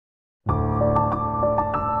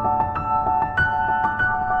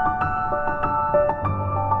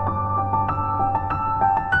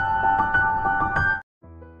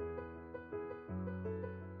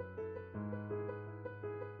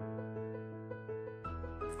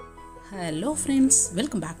Hello friends,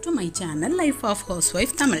 welcome back to my channel Life of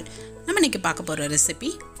Housewife Tamil. நம்ம இன்னைக்கு பார்க்க போற ரெசிபி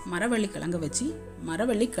மரவள்ளி கிழங்கு வச்சி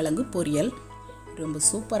மரவள்ளி கிழங்கு பொரியல். ரொம்ப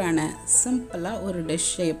சூப்பரான சிம்பிளா ஒரு டிஷ்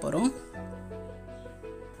செய்ய போறோம்.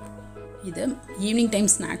 இது ஈவினிங்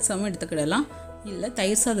டைம் ஸ்நாக்ஸாவும் எடுத்துக்கிடலாம். இல்ல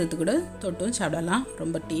தயிர் சாதத்துக்கு கூட தொட்டும் சாப்பிடலாம்.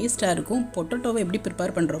 ரொம்ப டேஸ்டா இருக்கும். பொட்டேட்டோவை எப்படி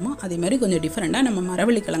ப்ரிப்பேர் பண்றோமோ அதே மாதிரி கொஞ்சம் டிஃபரண்டா நம்ம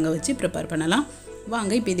மரவள்ளி கிழங்கு வச்சி ப்ரிப்பேர் பண்ணலாம்.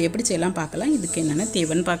 வாங்க இப்போ இது எப்படி செய்யலாம் பார்க்கலாம். இதுக்கு என்னென்ன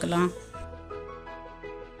தேவைன்னு பார்க்கலாம்.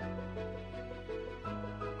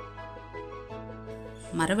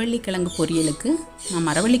 மரவள்ளி கிழங்கு பொரியலுக்கு நான்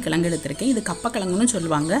மரவள்ளி கிழங்கு எடுத்துருக்கேன். இது கப்பக்கிழங்குன்னு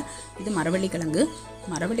சொல்லுவாங்க. இது மரவள்ளி கிழங்கு.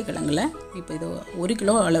 மரவள்ளி கிழங்குல இப்போ இது 1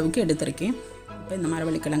 கிலோ அளவுக்கு எடுத்துருக்கேன். இப்போ இந்த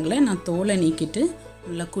மரவள்ளி கிழங்குல நான் தோலை நீக்கிட்டு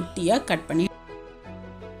நல்லா குட்டியாக கட் பண்ணி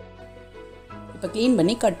இப்போ க்ளீன்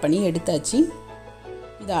பண்ணி கட் பண்ணி எடுத்தாச்சு.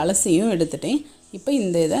 இதை அலசியும் எடுத்துட்டேன். இப்போ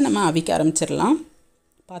இந்த இதை நம்ம அவிக்க ஆரம்பிச்சிடலாம்.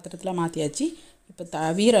 பாத்திரத்தில் மாற்றியாச்சு. இப்போ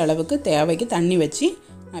அவிகிற அளவுக்கு தேவைக்கு தண்ணி வச்சு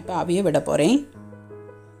நான் இப்போ அவிய விட போகிறேன்.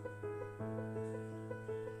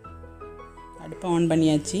 அடுப்பை ஆன்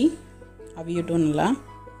பண்ணியாச்சு. அவியட்டும்.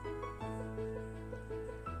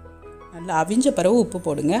 நல்லா அவிஞ்ச பிறகு உப்பு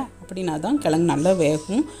போடுங்க. அப்படின்னா தான் கிழங்கு நல்லா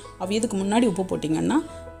வேகும். அவியதுக்கு முன்னாடி உப்பு போட்டிங்கன்னா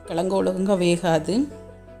கிழங்கு ஒழுங்காக வேகாது.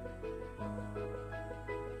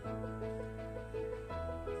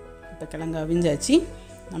 இப்போ கிழங்கு அவிஞ்சாச்சு.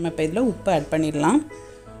 நம்ம இப்போ இதில் உப்பு ஆட் பண்ணிடலாம்.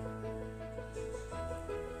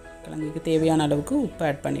 கிழங்குக்கு தேவையான அளவுக்கு உப்பு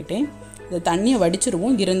ஆட் பண்ணிட்டேன். இந்த தண்ணியை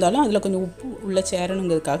வடிச்சிருவோம். இருந்தாலும் அதில் கொஞ்சம் உப்பு உள்ளே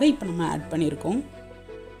சேரணுங்கிறதுக்காக இப்போ நம்ம ஆட் பண்ணியிருக்கோம்.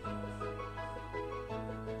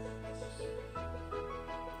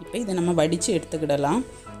 இப்போ இதை நம்ம வடித்து எடுத்துக்கிடலாம்.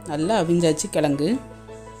 நல்லா அவிஞ்சாச்சு கிழங்கு.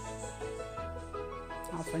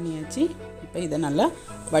 ஆஃப் பண்ணியாச்சு. இப்போ இதை நல்லா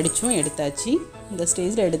வடிச்சும் எடுத்தாச்சு. இந்த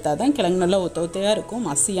ஸ்டேஜில் எடுத்தால் தான் கிழங்கு நல்லா ஒத்தையாக இருக்கும்.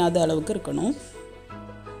 மசியாத அளவுக்கு இருக்கணும்.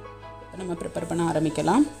 இப்போ நம்ம ப்ரிப்பேர் பண்ண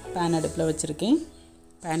ஆரம்பிக்கலாம். பேன் அடுப்பில் வச்சுருக்கேன்.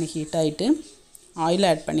 பேன் ஹீட் ஆகிட்டு ஆயில்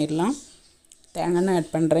ஆட் பண்ணிடலாம். தேங்காய் எண்ணெய்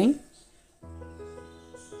ஆட் பண்ணுறேன்.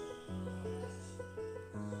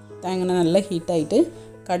 தேங்காய் எண்ணெய் நல்லா ஹீட் ஆகிட்டு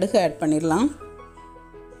கடுகு ஆட் பண்ணிடலாம்.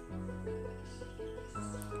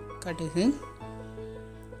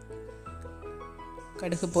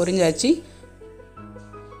 கடுகு பொரிஞ்சாச்சு.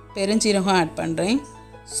 பெருஞ்சீரகம் ஆட் பண்ணுறேன்.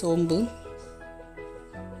 சோம்பு,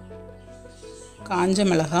 காஞ்ச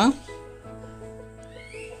மிளகாய்,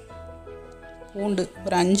 பூண்டு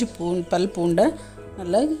ஒரு 5 பல் பூண்டை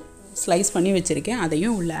நல்லா ஸ்லைஸ் பண்ணி வச்சுருக்கேன்.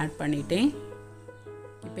 அதையும் உள்ளே ஆட் பண்ணிட்டேன்.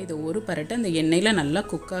 இப்போ இதை ஒரு பரட்டை அந்த எண்ணெயில் நல்லா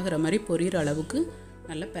குக் ஆகிற மாதிரி பொரியிற அளவுக்கு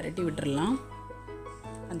நல்லா பரட்டி விட்டுடலாம்.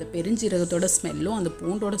 அந்த பெருஞ்சீரகத்தோட ஸ்மெல்லும் அந்த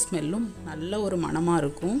பூண்டோட ஸ்மெல்லும் நல்ல ஒரு மணமாக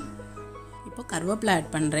இருக்கும். இப்போ கருவேப்பிலை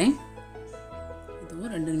ஆட் பண்ணுறேன்.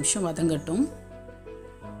 இதுவும் 2 நிமிஷம் வதங்கட்டும்.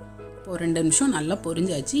 இப்போ 2 நிமிஷம் நல்லா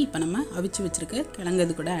பொரிஞ்சாச்சு. இப்போ நம்ம அவிச்சு வச்சுருக்க கிழங்கு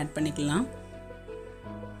இது கூட ஆட் பண்ணிக்கலாம்.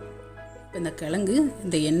 இப்போ இந்த கிழங்கு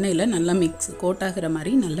இந்த எண்ணெயில் நல்லா கோட் ஆகிற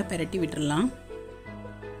மாதிரி நல்லா பரட்டி விட்டுடலாம்.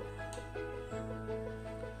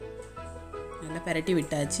 நல்லா பரட்டி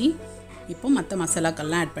விட்டாச்சு. இப்போ மற்ற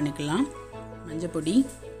மசாலாக்கள்லாம் ஆட் பண்ணிக்கலாம். மஞ்சள் பொடி,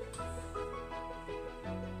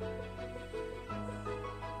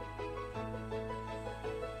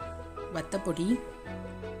 வத்தப்பொடி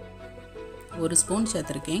 1 ஸ்பூன்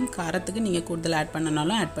சேர்த்துருக்கேன். காரத்துக்கு நீங்கள் கூடுதல் ஆட்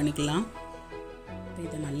பண்ணனாலும் ஆட் பண்ணிக்கலாம். இப்போ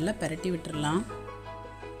இதை நல்லா பரட்டி விட்டுடலாம்.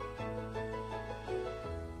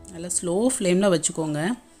 நல்லா ஸ்லோ ஃப்ளேமில் வச்சுக்கோங்க.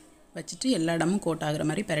 வச்சுட்டு எல்லா இடமும் கோட் ஆகிற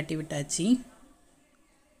மாதிரி பரட்டி விட்டாச்சு.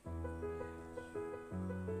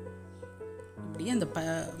 இப்படியே அந்த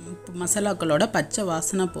மசாலாக்களோட பச்சை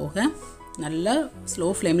வாசனை போக நல்லா ஸ்லோ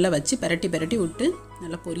ஃப்ளேமில் வச்சு பரட்டி விட்டு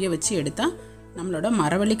நல்லா பொரிய வச்சு எடுத்தால் நம்மளோட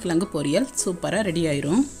மரவள்ளி கிழங்கு பொரியல் சூப்பராக ரெடி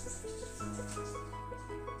ஆயிரும்.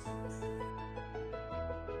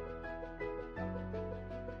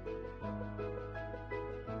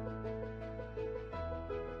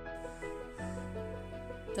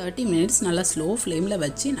 $30 minutes நல்லா ஸ்லோ ஃப்ளேமில்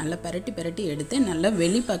வச்சு நல்லா பரட்டி எடுத்து நல்லா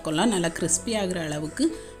வெளிப்பக்கம்லாம் நல்லா கிறிஸ்பி ஆகிற அளவுக்கு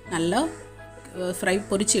நல்லா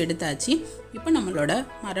பொரித்து எடுத்தாச்சு. இப்போ நம்மளோட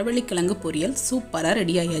மரவள்ளி கிழங்கு பொரியல் சூப்பராக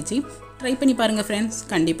ரெடி ஆகியாச்சு. ட்ரை பண்ணி பாருங்கள் ஃப்ரெண்ட்ஸ்.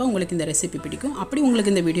 கண்டிப்பாக உங்களுக்கு இந்த ரெசிபி பிடிக்கும். அப்படி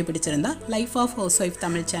உங்களுக்கு இந்த வீடியோ பிடிச்சிருந்தா லைஃப் ஆஃப் ஹவுஸ்வைஃப்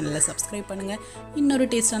தமிழ் சேனலை சப்ஸ்கிரைப் பண்ணுங்கள். இன்னொரு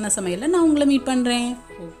டேஸ்டான சமையலில் நான் உங்களை மீட் பண்ணுறேன்.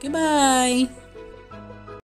 ஓகே, பாய்.